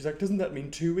week. And she's like, doesn't that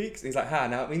mean 2 weeks? And he's like,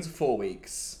 now it means 4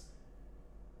 weeks.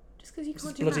 Just because you This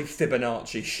can't is do bloody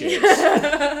maths. Fibonacci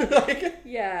shit. Like,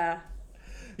 Yeah.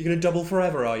 you're going to double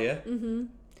forever, are you?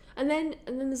 And then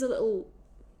there's a little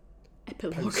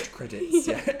epilogue. Post credits,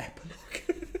 yeah.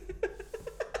 Epilogue.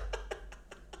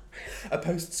 A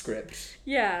postscript.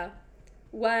 Yeah.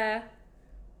 Where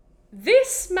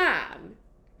this man,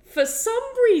 for some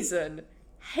reason,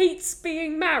 hates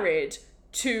being married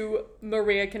to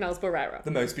Maria Canals Barrera,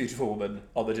 The most beautiful woman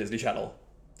on the Disney Channel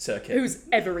circuit. who's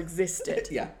ever existed.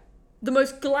 Yeah. The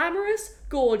most glamorous,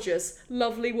 gorgeous,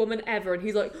 lovely woman ever. And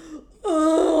he's like,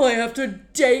 oh, I have to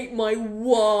date my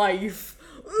wife.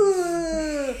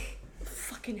 Ugh.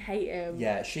 Fucking hate him.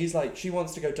 Yeah, she's like, she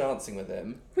wants to go dancing with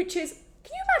him. Which is,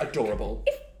 can you imagine? Adorable.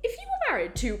 If you were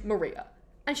married to Maria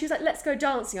and she was like, let's go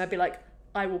dancing, I'd be like,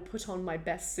 I will put on my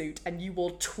best suit and you will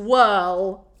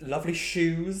twirl. Lovely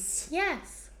shoes.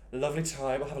 Yes. Lovely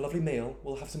tie. We'll have a lovely meal.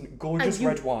 We'll have some gorgeous And you-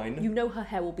 red wine. You know her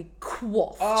hair will be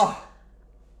coiffed. Ah!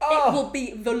 It will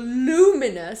be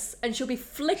voluminous and she'll be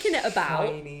flicking it about.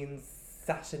 Shiny and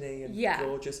satiny and Yeah.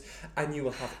 gorgeous, and you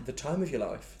will have the time of your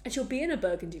life. And she'll be in a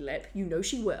burgundy lip. You know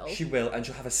she will. She will, and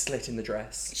she'll have a slit in the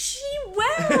dress. She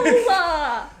will!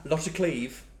 Lot of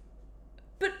cleave,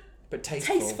 But but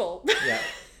tasteful. tasteful. Yeah.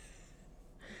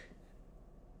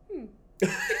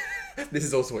 This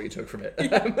is also what you took from it. And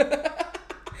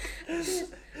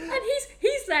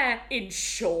he's there in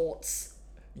shorts.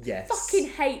 Yes. Fucking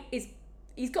hate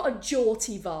he's got a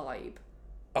jorty vibe.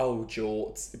 Oh,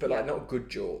 jorts. But, like, Yeah. not good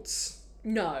jorts.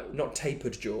 No. Not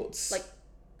tapered jorts. Like,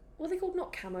 what are they called?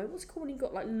 Not camo. What's it called when you've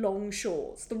got, like, long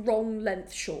shorts? The wrong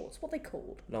length shorts. What are they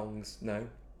called? Longs. No.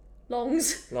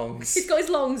 Longs. Longs. He's got his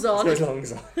longs on. He's got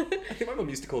his longs on. I think my mum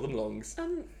used to call them longs.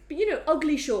 But you know,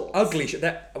 ugly shorts. Ugly shit.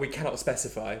 That we cannot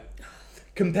specify.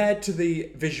 Compared to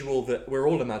the visual that we're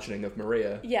all imagining of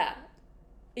Maria. Yeah.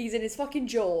 He's in his fucking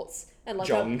jorts and like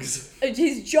Jongs.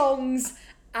 his jongs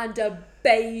and a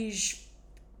beige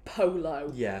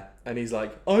polo. Yeah. And he's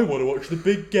like, I want to watch the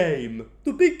big game.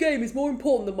 The big game is more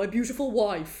important than my beautiful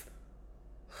wife.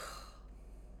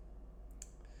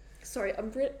 Sorry,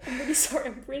 I'm really sorry.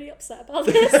 I'm really upset about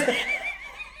this.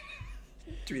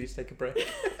 Do we need to take a break?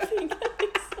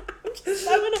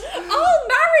 I'll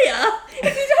marry her.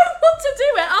 If you don't want to do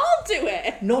it, I'll do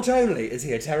it. Not only is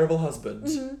he a terrible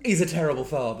husband, he's a terrible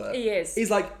father. He is. He's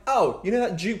like, oh, you know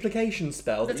that duplication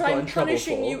spell that That you got in I'm trouble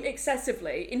punishing for? you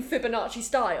excessively in Fibonacci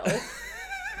style.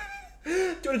 Do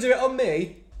you want to do it on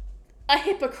me? A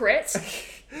hypocrite.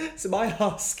 So my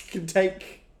husk can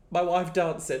take my wife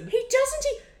dancing? He doesn't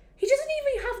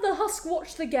even have the husk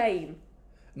watch the game.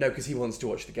 No, because he wants to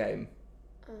watch the game.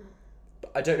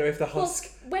 But I don't know if the husk...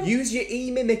 when- Use your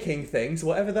e-mimicking thing, so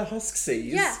whatever the husk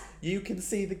sees, Yeah. you can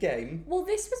see the game. Well,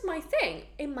 this was my thing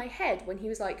in my head when he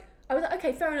was like, I was like,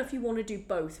 okay, fair enough, you want to do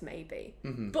both, maybe.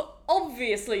 But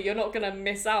obviously you're not going to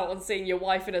miss out on seeing your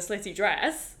wife in a slitty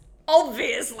dress.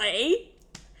 Obviously.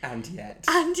 And yet.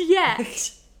 And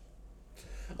yet,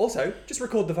 Also, just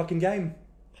record the fucking game.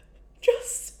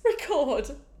 just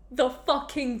record the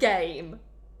fucking game.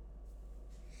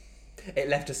 It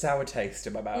left a sour taste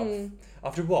in my mouth.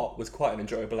 After what was quite an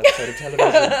enjoyable episode of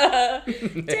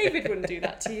television. David wouldn't do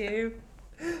that to you.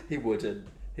 He wouldn't.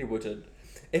 He wouldn't.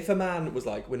 If a man was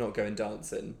like, we're not going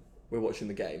dancing, we're watching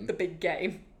the game. The big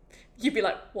game. You'd be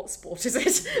like, what sport is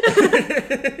it?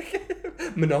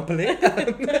 Monopoly.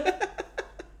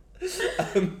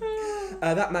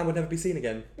 That man would never be seen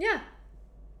again. Yeah.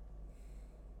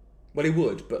 Well, he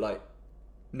would, but like,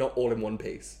 not all in one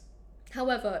piece.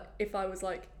 However, if I was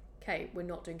like, okay, we're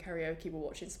not doing karaoke, we're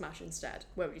watching Smash instead,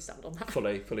 where would you stand on that?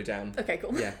 Fully down. Okay,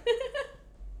 cool. Yeah.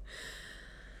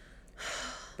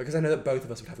 Because I know that both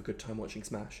of us would have a good time watching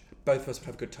Smash. Both of us would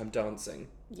have a good time dancing.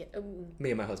 Yeah.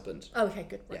 Me and my husband. Okay,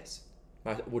 good. Right. Yes.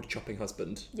 My wood chopping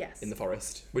husband. Yes. In the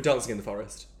forest. We're dancing in the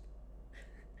forest.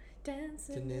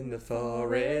 Dancing In the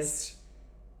forest.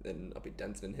 Then I'll be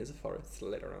dancing in his forest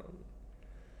later on.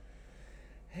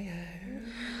 Hey.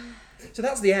 So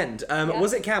that's the end.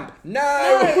 Was it camp?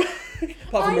 No!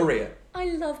 Apart from Maria I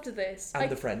loved this.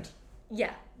 and the friend.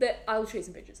 Yeah, I'll show you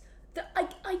some pictures.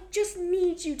 I just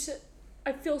need you to...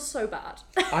 I feel so bad.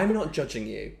 I'm not judging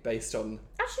you based on...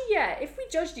 Actually, yeah, if we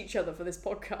judged each other for this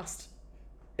podcast...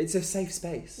 It's a safe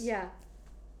space. Yeah.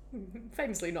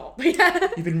 Famously not, but yeah.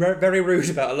 You've been very rude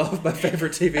about a lot of my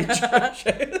favourite TV shows.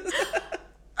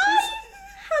 I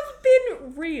have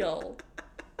been real.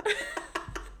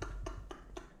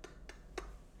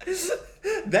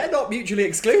 They're not mutually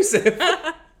exclusive.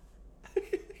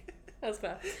 That's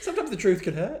fair. Sometimes the truth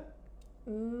can hurt.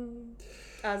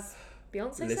 As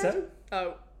Beyonce Lizzo? said.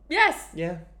 Oh, yes!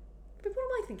 Yeah. But what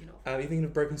am I thinking of? You're thinking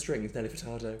of Broken Strings, Nelly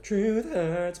Furtado. Truth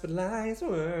hurts, but lies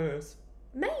worse.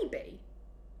 Maybe.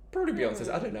 Probably Beyonce's.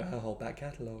 I don't know her whole back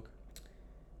catalogue.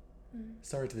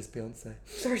 Sorry to this Beyonce.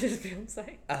 Sorry, this is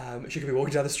Beyonce. She could be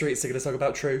walking down the street singing a song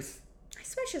about truth. I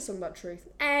swear she has something about truth.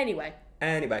 Anyway.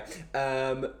 Anyway,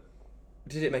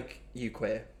 did it make you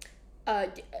queer?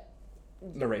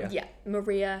 Maria. Yeah,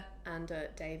 Maria and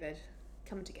David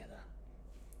coming together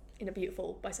in a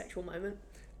beautiful bisexual moment.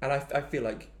 And I feel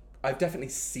like I've definitely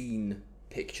seen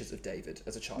pictures of David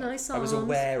as a child. Nice I was arms.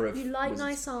 aware of... You like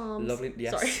nice arms. Lovely,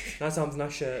 yes. Sorry. Nice arms,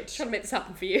 nice shirt. Trying to make this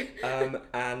happen for you.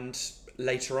 And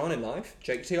later on in life,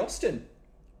 Jake T. Austin.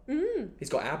 He's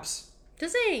got abs.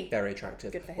 Does he? Very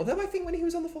attractive. Good for him. Although I think when he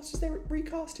was on The Fosters, they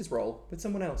recast his role with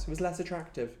someone else who was less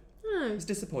attractive. It was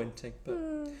disappointing, but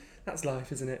that's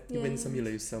life, isn't it? You win some, you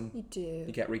lose some. You do.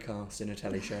 You get recast in a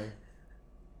telly show.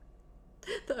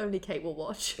 That only Kate will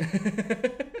watch. I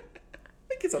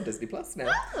think it's on Disney Plus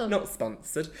now. Oh. Not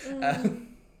sponsored. I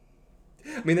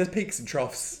mean, there's peaks and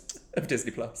troughs of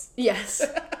Disney Plus. Yes.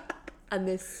 And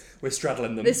We're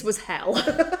straddling them. this was hell.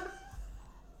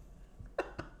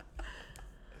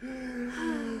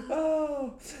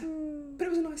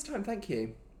 time, thank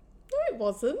you. No, it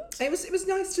wasn't. It was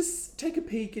nice to take a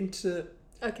peek into...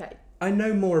 Okay. I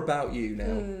know more about you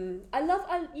now. I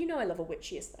love a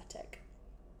witchy aesthetic.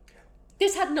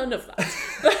 This had none of that.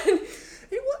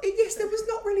 Yes, there was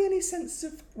not really any sense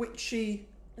of witchy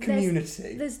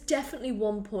community. There's definitely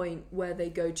one point where they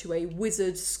go to a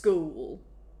wizard school.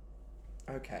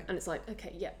 Okay. And it's like,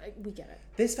 okay, yeah, we get it.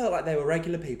 This felt like they were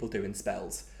regular people doing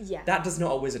spells. Yeah. That does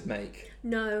not a wizard make.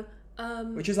 No.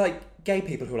 Which is like gay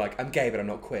people who are like, I'm gay but I'm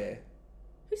not queer.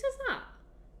 Who says that?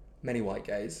 Many white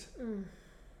gays.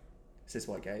 Cis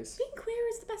white gays. Being queer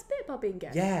is the best bit about being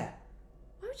gay. Yeah.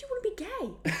 Why would you want to be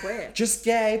gay? Queer. Just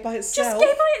gay by itself.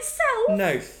 Just gay by itself?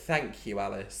 No, thank you,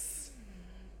 Alice.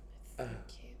 Thank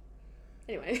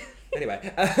you.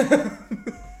 Anyway.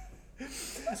 What's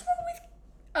wrong with...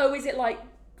 Oh, is it like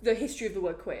the history of the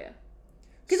word queer?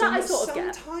 Because I sort of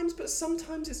get. Sometimes, but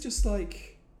sometimes it's just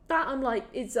like... That I'm like,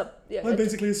 it's a... Yeah, I'm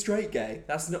basically a straight gay.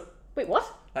 That's not... Wait, what?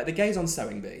 Like the gays on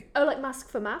Sewing Bee. Oh, like Mask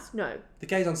for Mask? No. The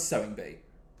gays on Sewing Bee.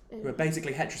 Who are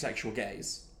basically heterosexual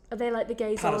gays. Are they like the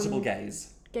gays Palatable on...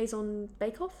 gays. Gays on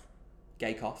Bake Off?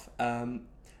 Gay Off. I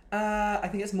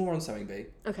think it's more on Sewing Bee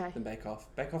Okay. than Bake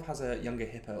Off. Bake Off has a younger,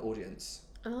 hipper audience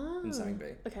than Sewing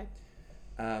Bee. Okay.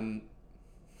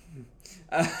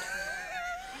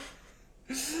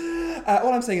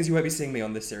 All I'm saying is you won't be seeing me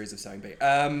on this series of Sewing Bee.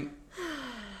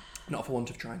 Not for want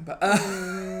of trying, but...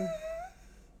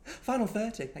 Final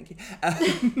 30, thank you.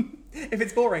 If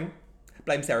it's boring,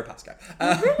 blame Sarah Pascoe.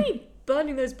 You're really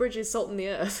burning those bridges salt in the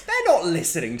earth. They're not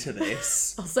listening to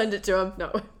this. I'll send it to them.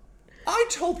 No. I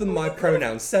told them my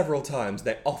pronouns several times.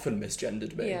 They often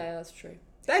misgendered me. Yeah, that's true.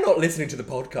 They're not listening to the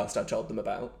podcast I told them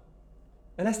about.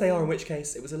 Unless they are, in which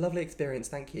case, it was a lovely experience,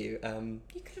 thank you. You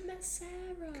could have met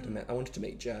Sarah. I wanted to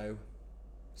meet Joe.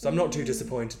 So I'm not too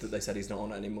disappointed that they said he's not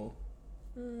on it anymore.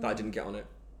 That I didn't get on it.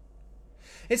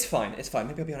 It's fine.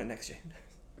 Maybe I'll be on it next year.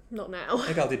 Not now.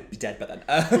 Maybe I'll be dead by then.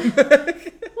 Well,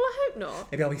 I hope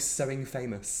not. Maybe I'll be sewing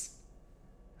famous.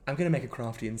 I'm going to make a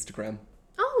crafty Instagram.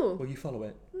 Oh. Will you follow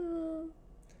it?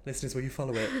 Listeners, will you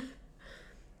follow it?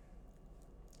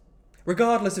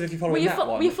 Regardless of if you're following that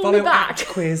one, will you follow me back? At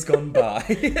Queers Gone By.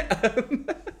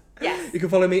 Yes. You can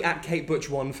follow me at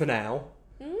KateButch1 for now.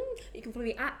 You can follow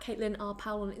me at Caitlin R.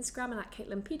 Powell on Instagram and at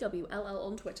Caitlin PWLL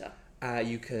on Twitter.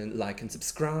 You can like and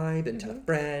subscribe and tell a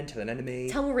friend, tell an enemy.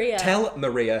 Tell Maria. Tell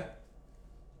Maria.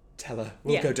 Tell her.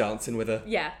 We'll Yeah. go dancing with her.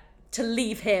 Yeah. To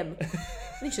leave him.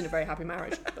 At least in a very happy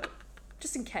marriage, but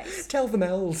just in case. Tell the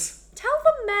Mells. Tell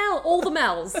the Mel. All the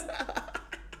Mels.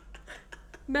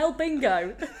 Mel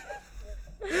Bingo.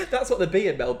 That's what the B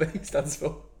in Mel B stands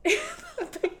for.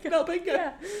 Mel Bingo.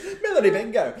 Yeah. Melody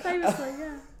Bingo. Famously,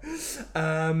 yeah.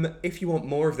 If you want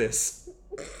more of this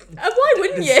Why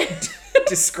wouldn't you?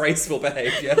 disgraceful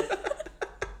behaviour.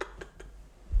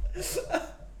 We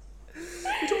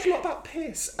talked a lot about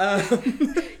piss.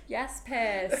 Yes,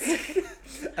 piss.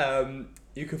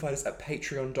 You can find us at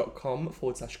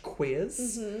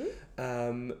patreon.com/queers.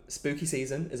 Spooky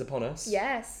season is upon us.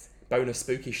 Yes. Bonus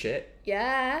spooky shit.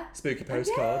 Yeah. Spooky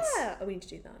postcards. Yeah. Oh, we need to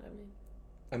do that, don't we?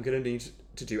 I'm going to need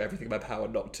to do everything in my power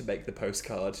not to make the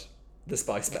postcard the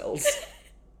Spice Bells.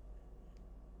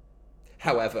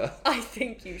 However, I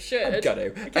think you should. I'm gonna.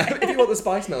 Okay. If you want the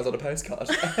Spice Mells on a postcard,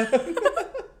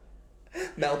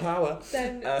 Mel Power.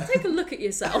 Then take a look at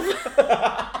yourself.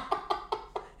 Have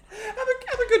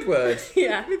a good word.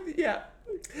 Yeah. Yeah.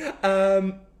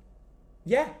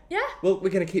 Yeah. Yeah. Well, we're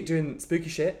gonna keep doing spooky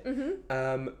shit.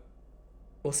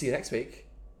 We'll see you next week.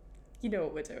 You know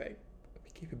what we're doing. We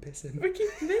keep pissing. We're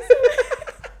keeping this.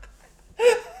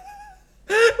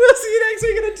 We'll see you next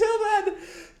week, and until then,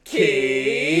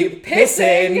 keep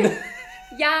pissing.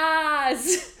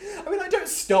 Yes. I mean, don't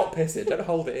stop pissing. Don't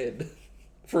hold it in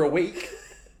for a week.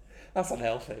 That's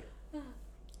unhealthy.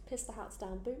 Piss the hats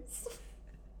down, boots.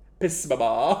 Piss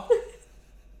mama.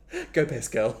 Go piss,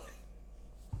 girl.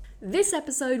 This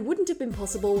episode wouldn't have been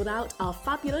possible without our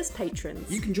fabulous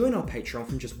patrons. You can join our Patreon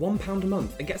from just £1 a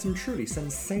month and get some truly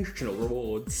sensational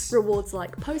rewards. Rewards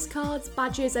like postcards,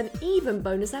 badges, and even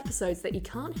bonus episodes that you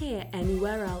can't hear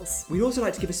anywhere else. We'd also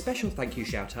like to give a special thank you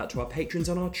shout out to our patrons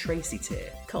on our Tracy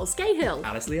tier. Cole Scahill,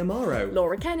 Alice Lee Amaro,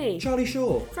 Laura Kenny, Charlie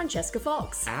Shaw, Francesca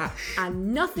Fox, Ash.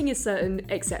 and nothing is certain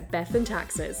except Beth and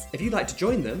taxes. If you'd like to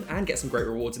join them and get some great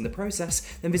rewards in the process,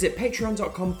 then visit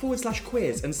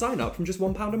patreon.com/queers and sign up from just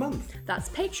 £1 a month. That's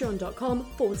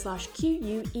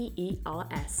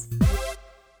patreon.com/QUEERS.